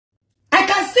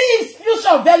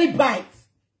of very bright.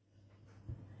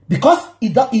 Because he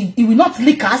will not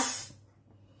lick us.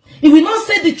 He will not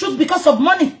say the truth because of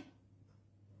money.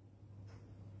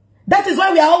 That is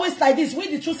why we are always like this.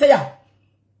 We the truth sayer.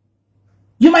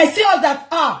 You might see us that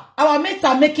our mates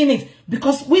are making it.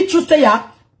 Because we truth sayer,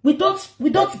 we don't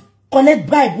collect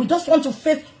bribe. We just want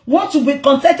to be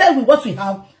contented with what we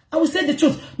have. And we say the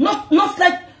truth. Not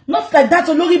like that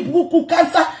Olori Buku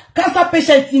cancer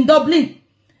patient in Dublin.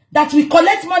 That we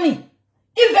collect money.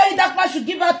 If Verydarkman should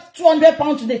give her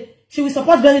 £200 today, she will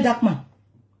support Verydarkman.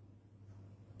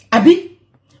 Abi,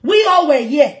 we all were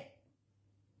here.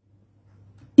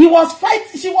 She was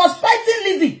fighting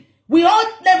Lizzie. We all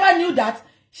never knew that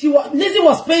Lizzie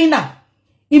was paying her.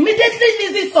 Immediately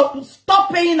Lizzie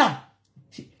stopped paying her.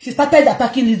 She started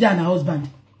attacking Lizzie and her husband.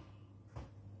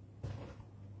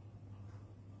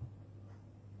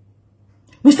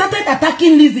 We started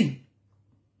attacking Lizzie.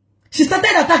 She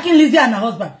started attacking Lizzie and her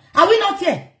husband. Are we not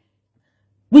here?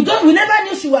 We never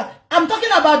knew she was. I'm talking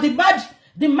about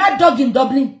the mad dog in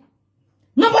Dublin.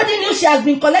 Nobody knew she has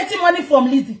been collecting money from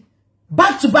Lizzie.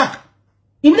 Back to back.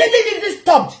 Immediately Lizzie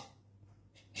stopped.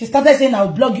 She started saying, I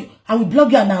will blog you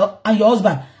and your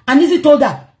husband. And Lizzie told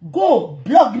her, go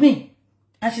blog me.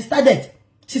 And she started.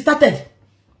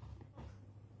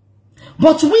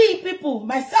 But we people,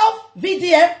 myself,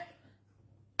 VDM,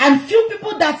 and few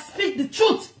people that speak the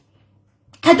truth,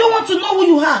 I don't want to know who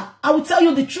you are. I will tell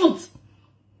you the truth.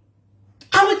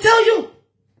 I will tell you.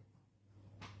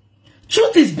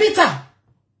 Truth is bitter,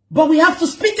 but we have to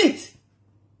spit it.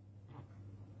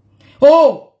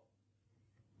 Oh,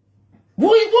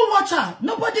 who watch her?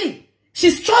 Nobody.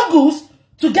 She struggles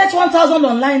to get 1,000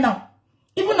 online now.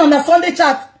 Even on the Sunday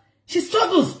chat, she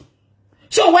struggles.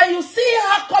 So when you see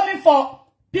her coming for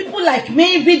people like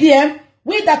me, VDM,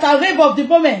 we that are rave of the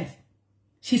moment,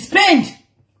 she's pained.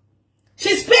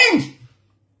 She's pained.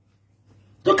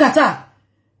 Look at her.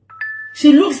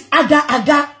 She looks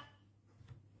aga.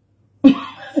 You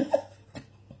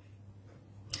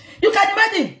can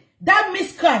imagine that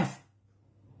miscreant.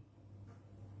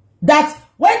 That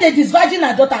when they disvirgin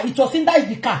her daughter, it was inside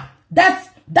the car.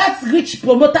 That's rich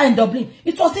promoter in Dublin.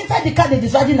 It was inside the car they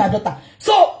disvirgin her daughter.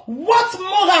 So what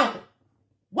moral?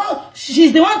 Well,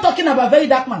 she's the one talking about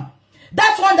Verydarkman.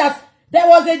 That's one that there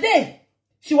was a day.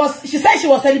 She said she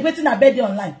was celebrating her birthday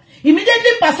online.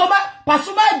 Immediately,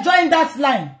 Pasuma joined that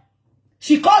line.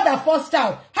 She called her first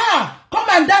child. Come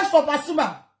and dance for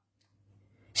Pasuma.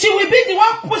 She will be the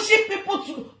one pushing people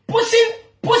to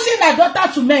pushing her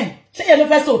daughter to men. She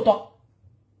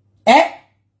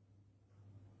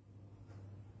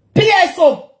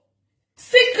PSO.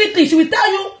 Secretly, she will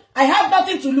tell you, I have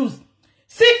nothing to lose.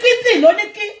 Secretly,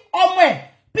 Loniki Omwe.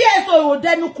 PSO will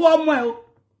then Omwe.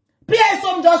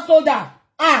 PSO just told her,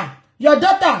 your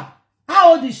daughter,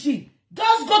 how old is she?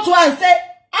 Just go to her and say,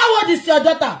 how old is your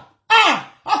daughter?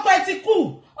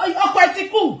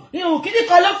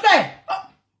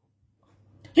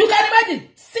 You can imagine,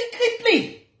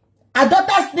 secretly, a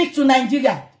daughter sneaked to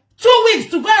Nigeria. 2 weeks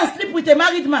to go and sleep with a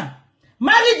married man.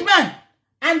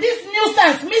 And this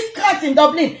nuisance, miscreant in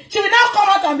Dublin, she will now come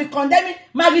out and be condemning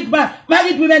married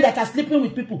women that are sleeping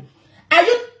with people. Are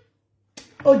you?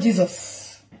 Oh,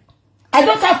 Jesus. I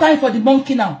don't have time for the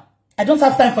monkey now. I don't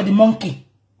have time for the monkey.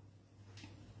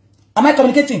 Am I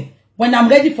communicating? When I'm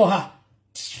ready for her.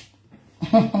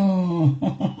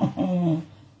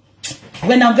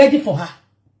 When I'm ready for her,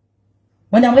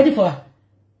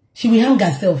 she will hang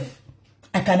herself.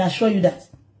 I can assure you that.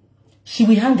 She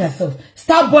will hang herself.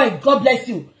 Starboy, God bless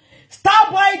you.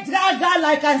 Starboy dragged her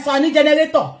like a Sony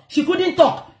generator. She couldn't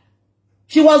talk.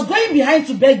 She was going behind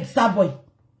to beg Starboy.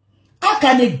 How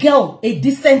can a girl, a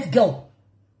decent girl,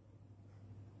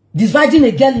 disvirgin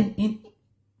a girl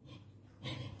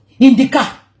in the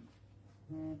car?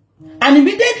 And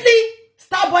immediately,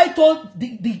 Starboy told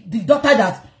the daughter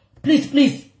that,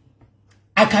 please,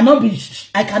 I cannot be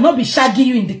shagging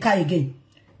you in the car again.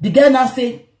 The girl now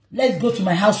said, let's go to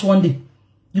my house one day.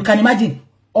 You can imagine.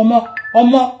 Omo,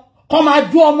 come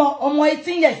and do Omo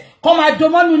 18 years. Come and do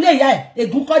nule ya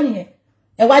egun ko niyen.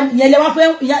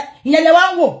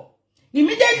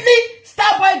 Immediately,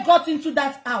 Starboy got into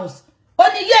that house.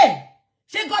 Only yeah,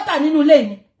 she got her nínú ilé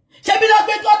ni. She be lọ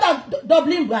gbé got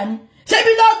Dublin gbani. She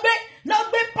be lọ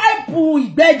gbé pipe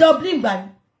igbe Dublin gbani.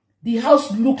 The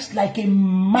house looks like a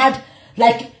mad,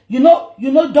 like you know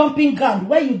dumping ground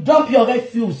where you dump your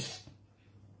refuse.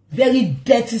 Very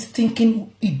dirty,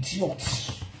 stinking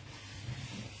idiots.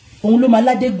 Kill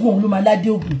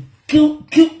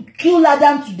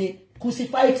Adam today,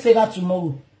 crucify Sarah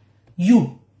tomorrow.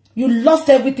 You lost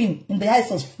everything in the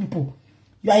eyes of people.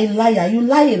 You are a liar. You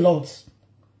lie a lot.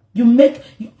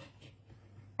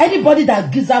 Anybody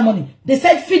that gives her money, they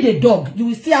said feed a dog. You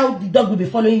will see how the dog will be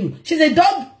following you. She's a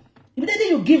dog. Immediately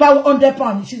you give her 100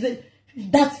 pounds. She said,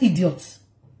 that's idiot.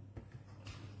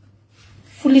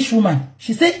 Foolish woman.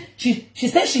 She said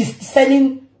she's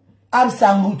selling herbs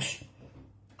and roots.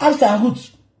 Herbs and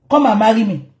roots. Come and marry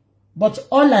me. But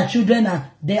all her children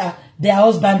are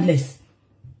husbandless.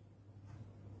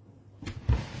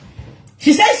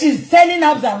 She says she's selling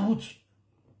herbs and roots.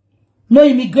 No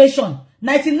immigration.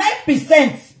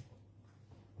 99%.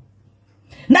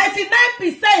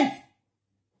 99%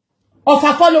 of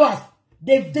her followers,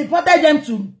 they deported them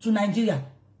to Nigeria.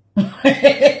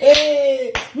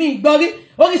 Me, Bobby,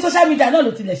 only social media, no,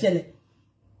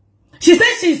 she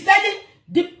says she's selling,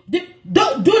 do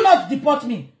not deport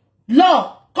me.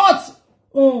 Law, court,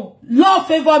 law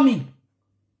favor me.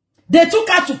 They took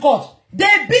her to court.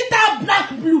 They beat her black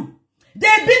blue.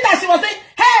 They beat her. She was saying,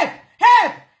 help,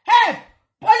 help, help,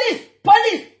 police,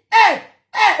 police, help,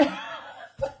 help.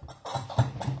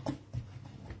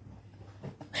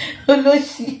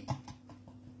 Oloshi,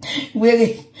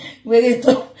 where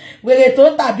to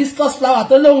hibiscus flower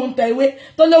to lohun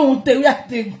tewe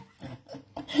ategu.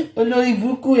 Olórí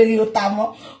burúkú ere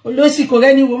otamo. Oloshi kò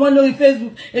rẹ́ni wo mọ́ lórí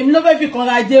Facebook. Èmi ló fẹ́ fi kan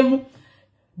ra je mu.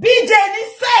 BJ ni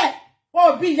se.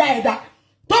 O bi ya ẹ̀dá.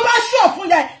 Tó bá show fún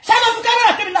ya. Ṣá lọ sí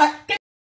camera kemi na